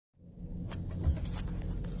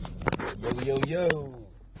Yo. What's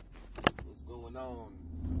going on?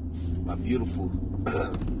 My beautiful,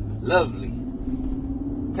 lovely,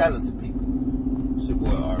 talented people. It's your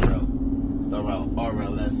boy RL. Start out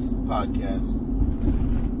RLS podcast.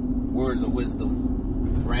 Words of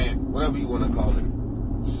wisdom, rant, whatever you want to call it. I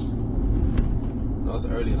know it's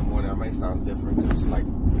early in the morning. I might sound different because it's like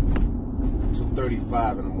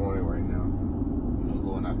 2:35 in the morning right now.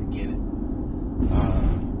 Going out to get it.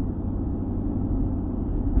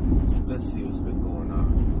 Let's see what's been going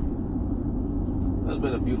on. It's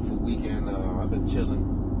been a beautiful weekend. I've been chilling.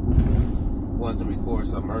 Wanted to record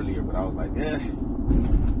something earlier, but I was like,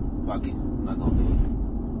 fuck it. I'm not going to do it.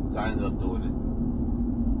 So I ended up doing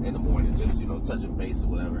it in the morning. Just, touching base or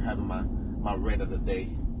whatever. Having my rant of the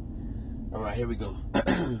day. All right, here we go.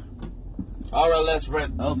 RLS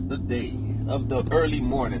rant of the day. Of the early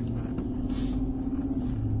morning.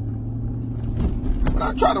 When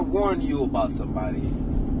I try to warn you about somebody,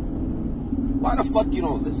 why the fuck you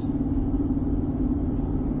don't listen?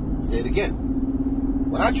 Say it again.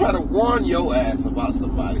 When I try to warn your ass about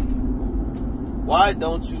somebody, why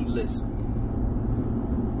don't you listen?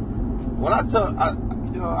 When I tell, I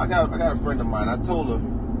got a friend of mine. I told her,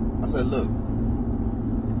 I said, look,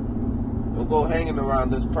 don't go hanging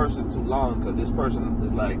around this person too long because this person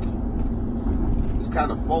is like, it's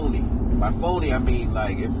kind of phony. By phony, I mean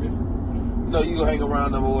like if you go hang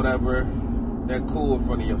around them or whatever, they're cool in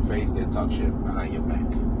front of your face, they talk shit behind your back.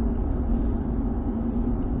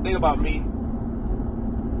 Thing about me,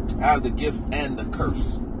 I have the gift and the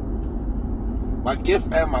curse. My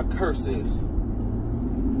gift and my curse is,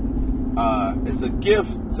 it's a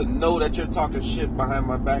gift to know that you're talking shit behind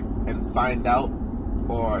my back and find out,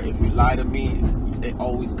 or if you lie to me, it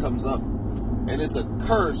always comes up. And it's a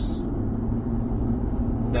curse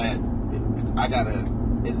that I gotta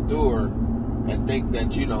endure and think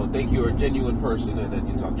that, think you're a genuine person and then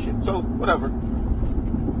you talk shit. So, whatever.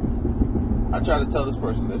 I try to tell this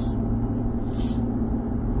person this.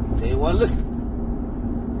 They didn't want to listen.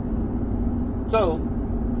 So,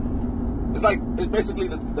 it's basically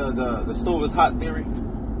the stove is hot theory.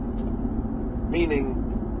 Meaning,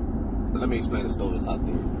 let me explain the stove is hot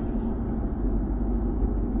theory.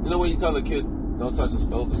 When you tell a kid, don't touch the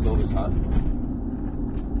stove is hot.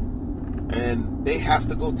 And they have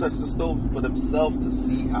to go touch the stove for themselves to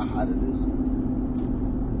see how hot it is.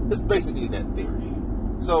 It's basically that theory.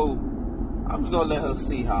 So, I'm just gonna let her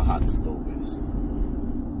see how hot the stove is.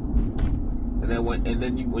 And then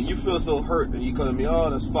when you feel so hurt and you come to me, oh,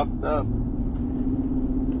 that's fucked up.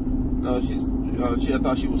 No, I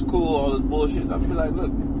thought she was cool, all this bullshit. I'll be like,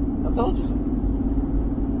 look, I told you so.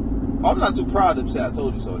 I'm not too proud to say I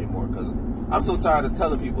told you so anymore because I'm so tired of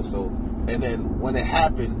telling people so. And then when it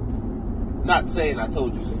happened, not saying I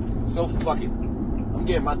told you so. So fuck it. I'm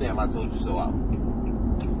getting my damn I told you so out.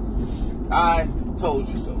 I told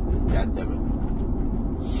you so. God damn it.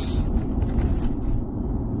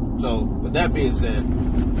 So, with that being said,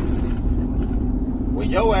 when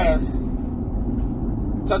your ass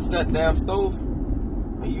touch that damn stove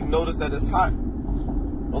and you notice that it's hot,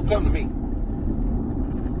 don't come to me.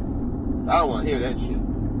 I don't want to hear that shit.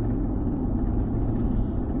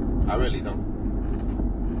 I really don't.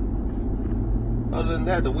 Other than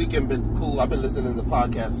that, the weekend been cool. I've been listening to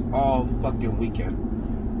podcasts all fucking weekend.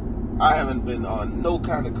 I haven't been on no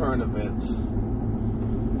kind of current events.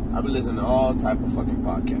 I've been listening to all type of fucking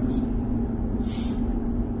podcasts.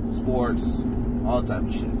 Sports, all type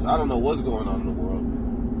of shit. So I don't know what's going on in the world.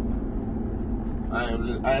 I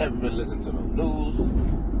haven't been listening to no news.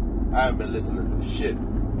 I haven't been listening to shit.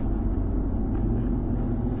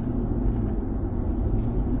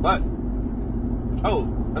 But,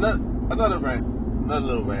 another rant. Another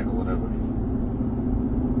little rant or whatever.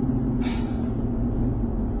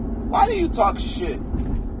 Why do you talk shit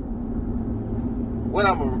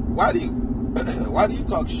why do you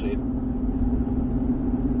talk shit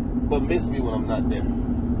but miss me when I'm not there?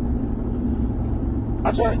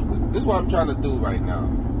 This is what I'm trying to do right now.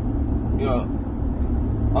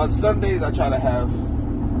 On Sundays I try to have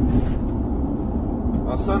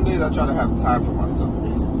time for myself,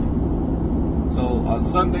 basically. So on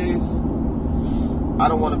Sundays I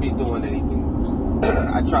don't want to be doing anything.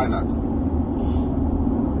 I try not to.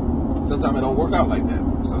 Sometimes it don't work out like that.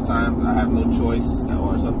 Sometimes I have no choice,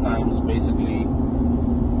 or sometimes basically,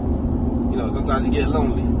 sometimes you get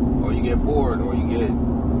lonely, or you get bored, or you get,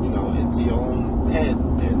 into your own head,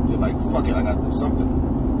 and you're like, fuck it, I gotta do something.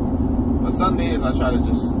 But Sundays I try to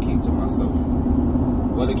just keep to myself.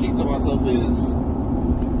 What I keep to myself is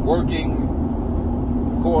working,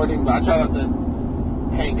 recording, but I try not to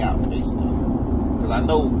hang out, basically. Because I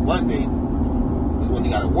know Monday is when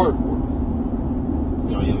you gotta work.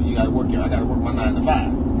 you gotta work I gotta work my 9 to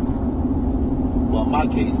 5. Well, in my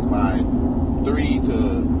case, my 3 to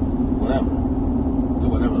whatever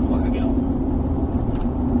the fuck I get off.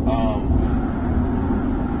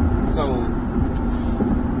 So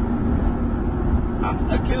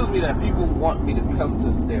it kills me that people want me to come to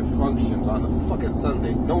their functions on a fucking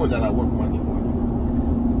Sunday, knowing that I work Monday morning.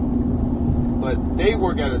 But they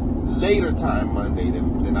work at a later time Monday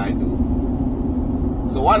than I do.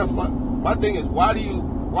 So why the fuck? My thing is, why do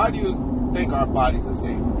you think our body's the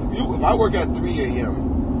same? If I work at 3 a.m.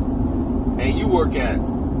 and you work at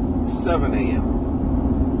 7 a.m.,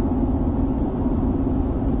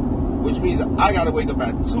 which means I gotta wake up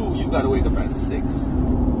at 2, you gotta wake up at 6.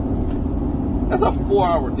 That's a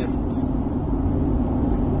 4-hour difference.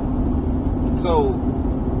 So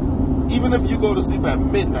even if you go to sleep at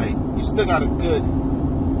midnight, you still got a good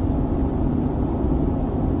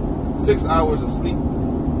 6 hours of sleep.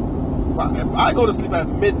 If I go to sleep at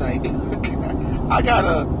midnight, I got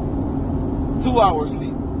a 2-hour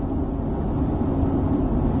sleep.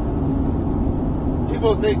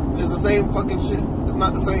 People think it's the same fucking shit. It's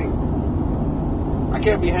not the same. I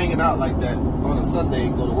can't be hanging out like that on a Sunday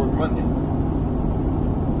and go to work Monday.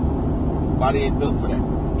 Body ain't built for that.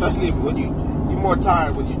 Especially when you're more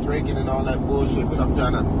tired when you're drinking and all that bullshit. But I'm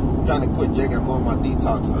trying to quit drinking. I'm going on my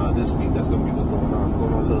detox this week. That's gonna be what's going on. I'm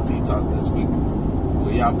going on a little detox this week. So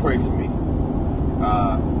y'all pray for me.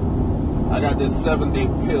 I got this 7-day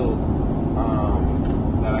pill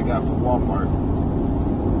that I got from Walmart.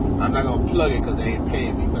 I'm not gonna plug it because they ain't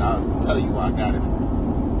paying me, but I'll tell you where I got it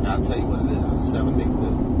from. I'll tell you what it is. It's a 7-day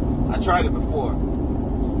pill. I tried it before.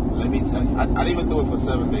 Let me tell you, I didn't even do it for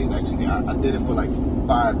 7 days. Actually, I did it for like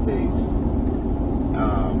 5 days.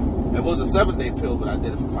 It was a 7-day pill, but I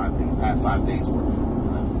did it for 5 days. I had 5 days worth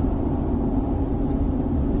left.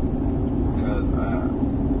 Because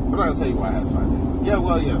I'm not gonna tell you why I had 5 days. Yeah,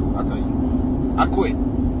 I'll tell you. I quit.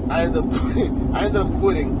 I ended up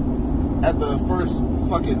quitting at the first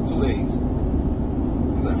fucking 2 days. I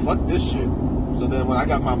was like, fuck this shit. So then when I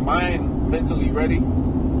got my mind mentally ready,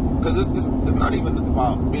 because it's not even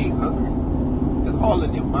about being hungry. It's all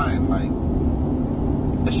in your mind. Like,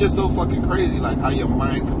 that shit's so fucking crazy, like how your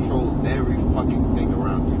mind controls every fucking thing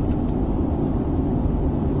around you.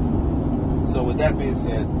 So with that being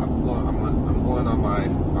said, I'm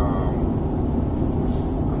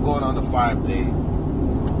going on the 5-day.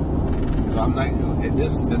 So I'm not in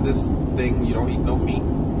this thing. You don't eat no meat.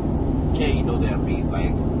 You can't eat no damn meat.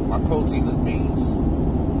 Like, my protein is beans.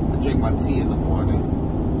 I drink my tea in the morning.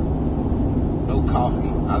 No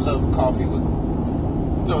coffee. I love coffee with,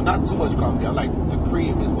 not too much coffee. I like the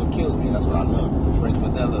cream is what kills me. That's what I love. The French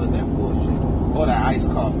vanilla and that bullshit. Or that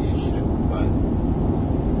iced coffee and shit. But,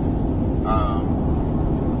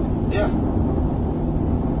 yeah.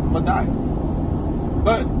 I'm gonna die.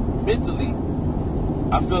 But mentally,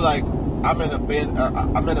 I feel like I'm in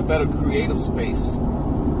a better creative space.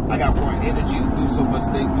 I got more energy to do so much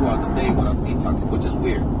things throughout the day when I'm detoxing, which is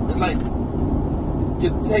weird. It's like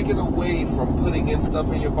you're taking away from putting in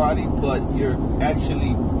stuff in your body, but you're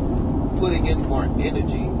actually putting in more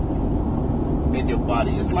energy in your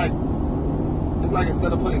body. It's like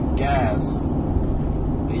instead of putting gas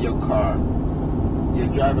in your car, you're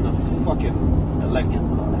driving a fucking electric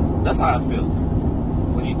car. That's how it feels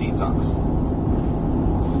when you detox.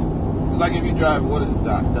 It's like if you drive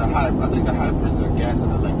the hybrid. I think the hybrids are gas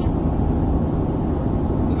and electric.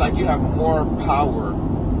 It's like you have more power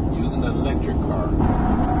using an electric car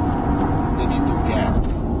than you do gas.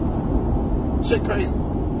 Shit crazy.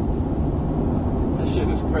 That shit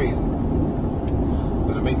is crazy.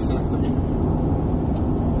 But it makes sense to me.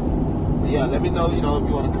 But yeah, let me know, if you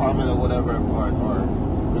want to comment or whatever, or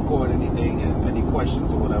record anything and any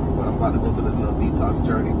questions or whatever. But I'm about to go to this little detox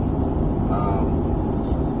journey.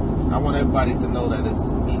 I want everybody to know that it's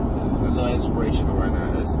a little inspirational right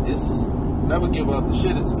now. It's never give up. The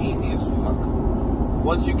shit is easy as fuck.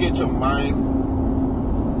 Once you get your mind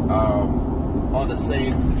on the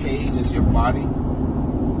same page as your body,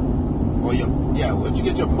 once you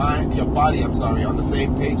get your body on the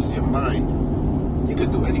same page as your mind, you can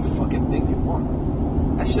do any fucking thing you want.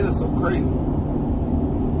 That shit is so crazy.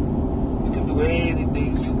 You can do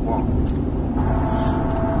anything you want.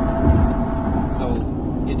 So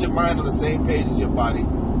get your mind on the same page as your body,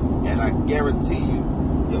 and I guarantee you,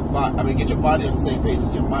 get your body on the same page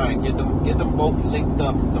as your mind. Get them both linked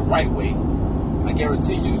up the right way. I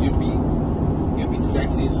guarantee you, you'll be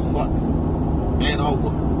sexy as fuck, man or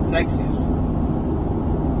woman, sexy as fuck.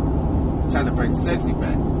 Trying to bring sexy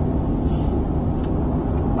back.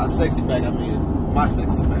 By sexy back, I mean my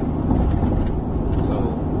sexy back.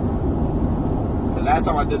 So the last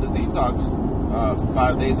time I did the detox, for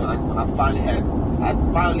 5 days when I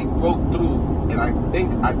finally broke through, and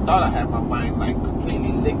I thought I had my mind like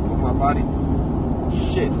completely linked with my body.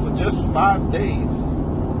 Shit, for just 5 days,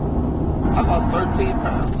 I lost 13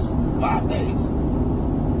 pounds. 5 days.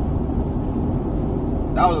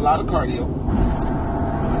 That was a lot of cardio.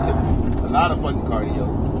 A lot of fucking cardio.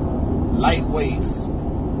 Light weights.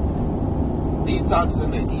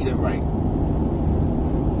 Detoxing and eating right.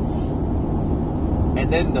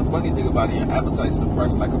 And then the funny thing about it, your appetite's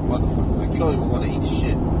suppressed like a motherfucker. Like, you don't even want to eat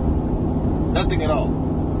shit. Nothing at all.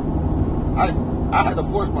 I had to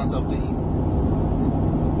force myself to eat.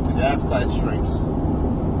 Because your appetite shrinks.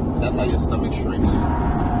 And that's how your stomach shrinks.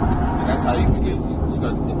 And that's how you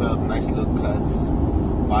start to develop nice little cuts.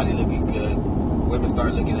 Body looking good. Women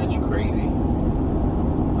start looking at you crazy.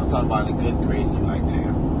 I'm talking about the good crazy. Like,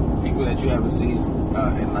 damn. People that you haven't seen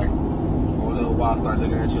in like a little while start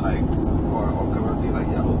looking at you like, or coming up to you like,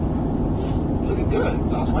 yo, looking good,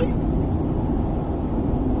 lost weight.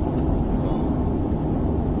 So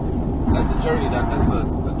that's the journey that's the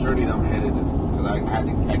journey that I'm headed in. Because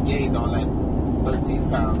I gained all that 13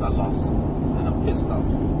 pounds I lost, and I'm pissed off.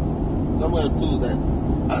 So I'm gonna lose that.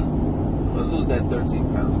 I'm gonna lose that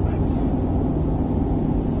 13 pounds back.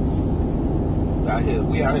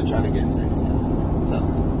 We out here trying to get sexy. I'm telling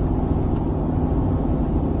you.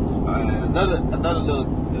 Another little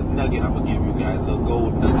nugget I'm gonna give you guys, a little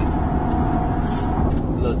gold nugget,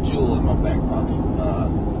 a little jewel in my back pocket.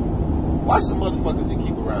 Watch the motherfuckers you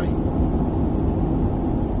keep around you,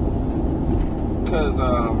 because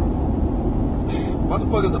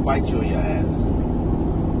motherfuckers will bite you in your ass.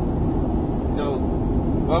 You know,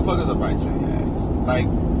 motherfuckers will bite you in your ass. Like,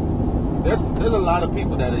 there's a lot of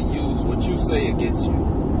people that use what you say against you.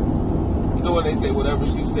 You know when they say whatever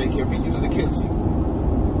you say can be used against you?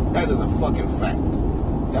 That is a fucking fact.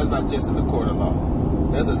 That's not just in the court of law.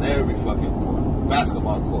 That's in every fucking court.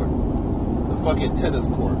 Basketball court. The fucking tennis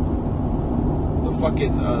court. The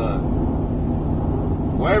fucking,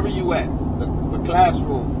 wherever you at. The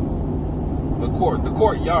classroom. The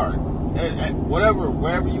courtyard. Whatever,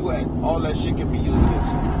 wherever you at. All that shit can be used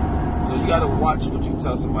against you. So you gotta watch what you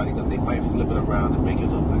tell somebody, because they might flip it around and make it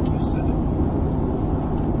look like you said it.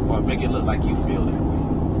 Or make it look like you feel that way.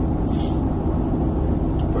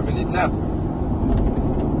 Perfect example.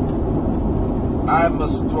 I've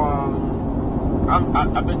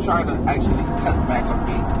been trying to actually cut back on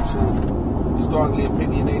being too strongly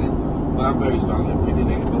opinionated, but I'm very strongly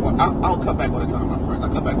opinionated. But I'll cut back when it comes to my friends. I'll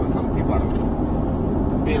cut back when it comes to people I don't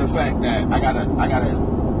know. Being the fact that I gotta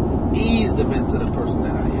ease them into the person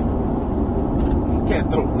that I am.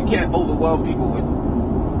 You can't overwhelm people with,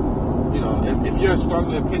 you know, if you're a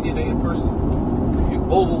strongly opinionated person, if you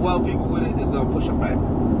overwhelm people with it, it's gonna push them back.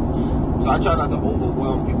 So I try not to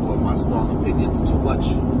overwhelm people with my strong opinions too much.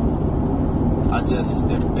 I just,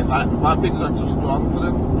 if my opinions are too strong for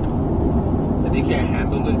them and they can't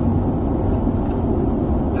handle it,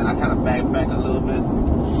 then I kind of back a little bit.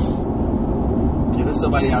 If it's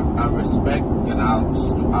somebody I respect, then I'll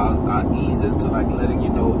ease into like letting you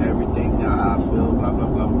know everything, how I feel, blah blah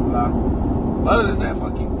blah blah. Other than that,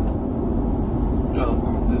 fuck you. You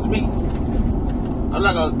know, this is me. I'm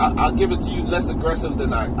not gonna. I'll give it to you less aggressive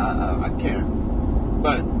than I can.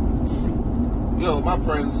 But you know, my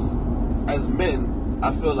friends, as men,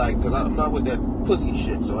 I feel like, because I'm not with that pussy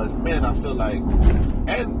shit. So as men, I feel like,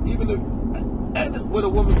 and even and with a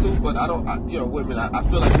woman too. But I don't. You know, women. I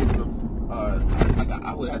feel like giving them.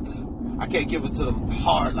 I would have to. I can't give it to them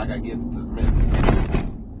hard like I give it to the men.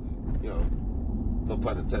 You know, no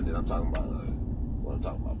pun intended. I'm talking about what I'm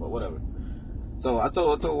talking about, but whatever. So I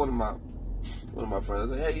told one of my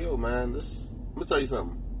friends, I said, hey, yo, man, let me tell you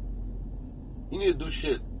something. You need to do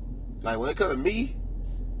shit. Like, when it comes to me,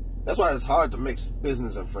 that's why it's hard to mix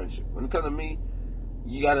business and friendship. When it comes to me,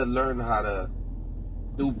 you got to learn how to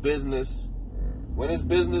do business. When it's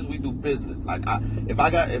business, we do business. Like,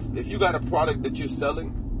 if you got a product that you're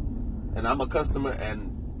selling, and I'm a customer,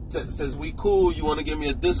 and says we cool, you want to give me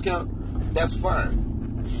a discount, that's fine.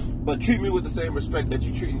 But treat me with the same respect that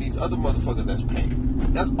you're treating these other motherfuckers that's paying.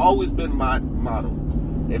 That's always been my motto.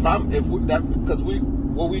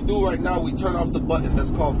 What we do right now, we turn off the button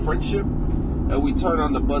that's called friendship, and we turn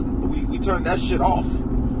on the button, we turn that shit off,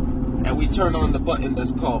 and we turn on the button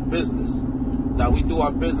that's called business. Now we do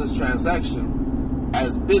our business transaction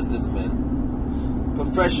as businessmen,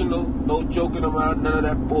 professional, no joking around, none of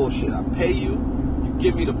that bullshit. I pay you, you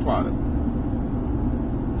give me the product.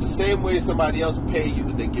 The same way somebody else pay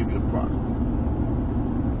you, they give you the product.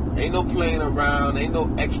 Ain't no playing around, ain't no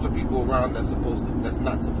extra people around that's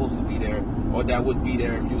not supposed to be there, or that would be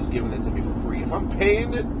there if you was giving it to me for free. If I'm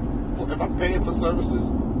paying for services,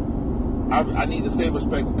 I need the same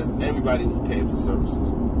respect as everybody who's paying for services,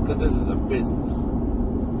 because this is a business.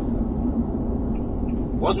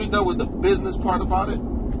 Once we're done with the business part about it,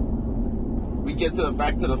 we get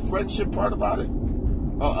back to the friendship part about it,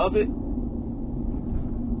 or of it.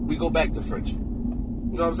 We go back to friendship.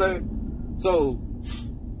 You know what I'm saying? So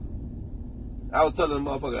I was telling the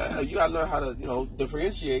motherfucker, hey, you gotta learn how to,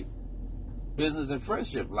 differentiate business and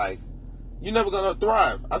friendship. Like, you're never gonna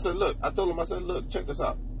thrive. I told him, look, check this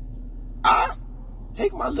out. I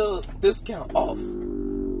take my little discount off.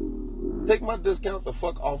 Take my discount the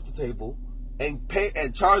fuck off the table and pay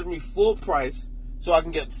and charge me full price so I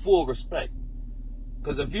can get full respect.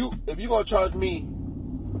 Because if you gonna charge me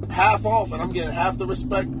half off and I'm getting half the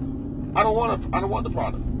respect, I don't want the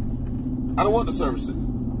product. I don't want the services.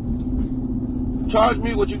 Charge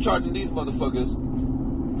me what you charging these motherfuckers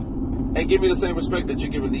and give me the same respect that you're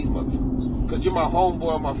giving these motherfuckers. Because you're my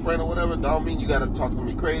homeboy or my friend or whatever, don't mean you gotta talk to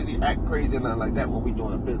me crazy, act crazy, and nothing like that when we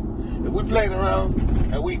doing a business. If we playing around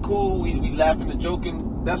and we cool, we laughing and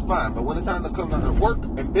joking, that's fine. But when it's time to come down to work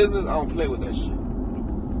and business, I don't play with that shit.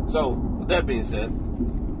 So, with that being said,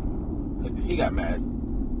 he got mad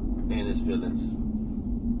in his feelings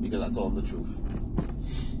because I told him the truth.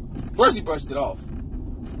 First, he brushed it off.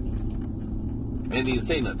 And he didn't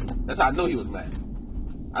say nothing. That's how I know he was mad.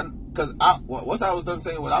 Because once I was done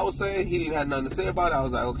saying what I was saying, he didn't have nothing to say about it. I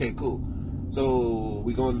was like, okay, cool. So,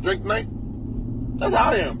 we going to drink tonight? That's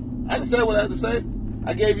how I am. I just said what I had to say.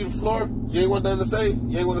 I gave you the floor. You ain't want nothing to say.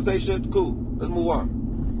 You ain't want to say shit. Cool. Let's move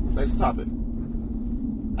on. Next topic.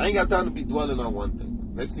 I ain't got time to be dwelling on one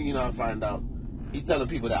thing. Next thing you know, I find out he telling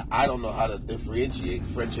people that I don't know how to differentiate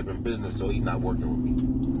friendship and business, so he's not working with me.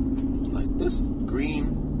 I'm like, this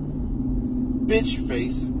green bitch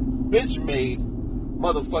face, bitch made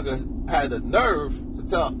motherfucker had the nerve to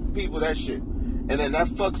tell people that shit. And then that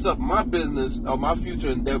fucks up my business or my future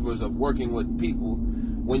endeavors of working with people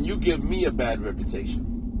when you give me a bad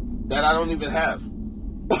reputation that I don't even have.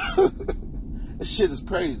 This shit is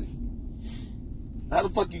crazy. How the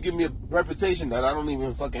fuck you give me a reputation that I don't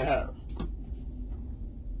even fucking have?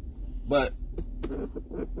 But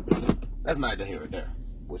that's neither here or there,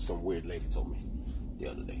 which some weird lady told me the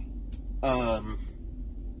other day.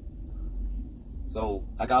 So,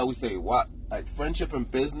 like I always say, friendship and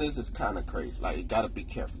business is kind of crazy. Like, you gotta be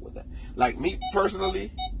careful with that. Like, me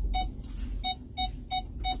personally,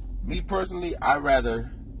 I'd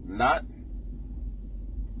rather not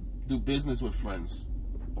do business with friends.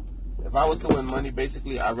 If I was to win money,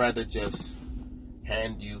 basically, I'd rather just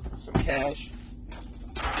hand you some cash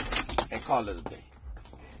and call it a day.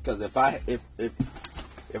 Because if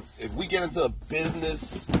we get into a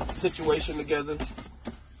business situation together,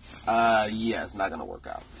 it's not gonna work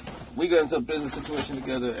out. We get into a business situation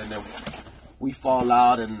together and then we fall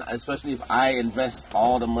out, and especially if I invest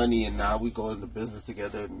all the money and now we go into business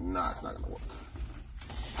together, it's not gonna work.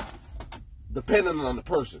 Depending on the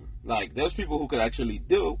person. Like, there's people who could actually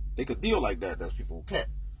deal like that. There's people who can't.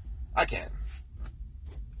 I can't.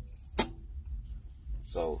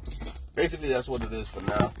 So, basically, that's what it is for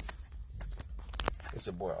now. It's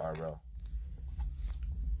your boy, RL.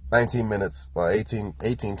 19 minutes, or 18,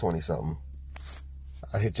 20 something.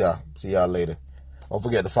 I'll hit y'all. See y'all later. Don't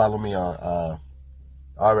forget to follow me on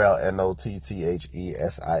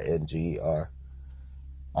RLNOTTHESINGER.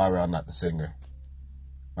 RL, not the singer.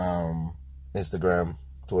 Instagram,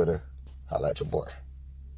 Twitter. Holla at your boy.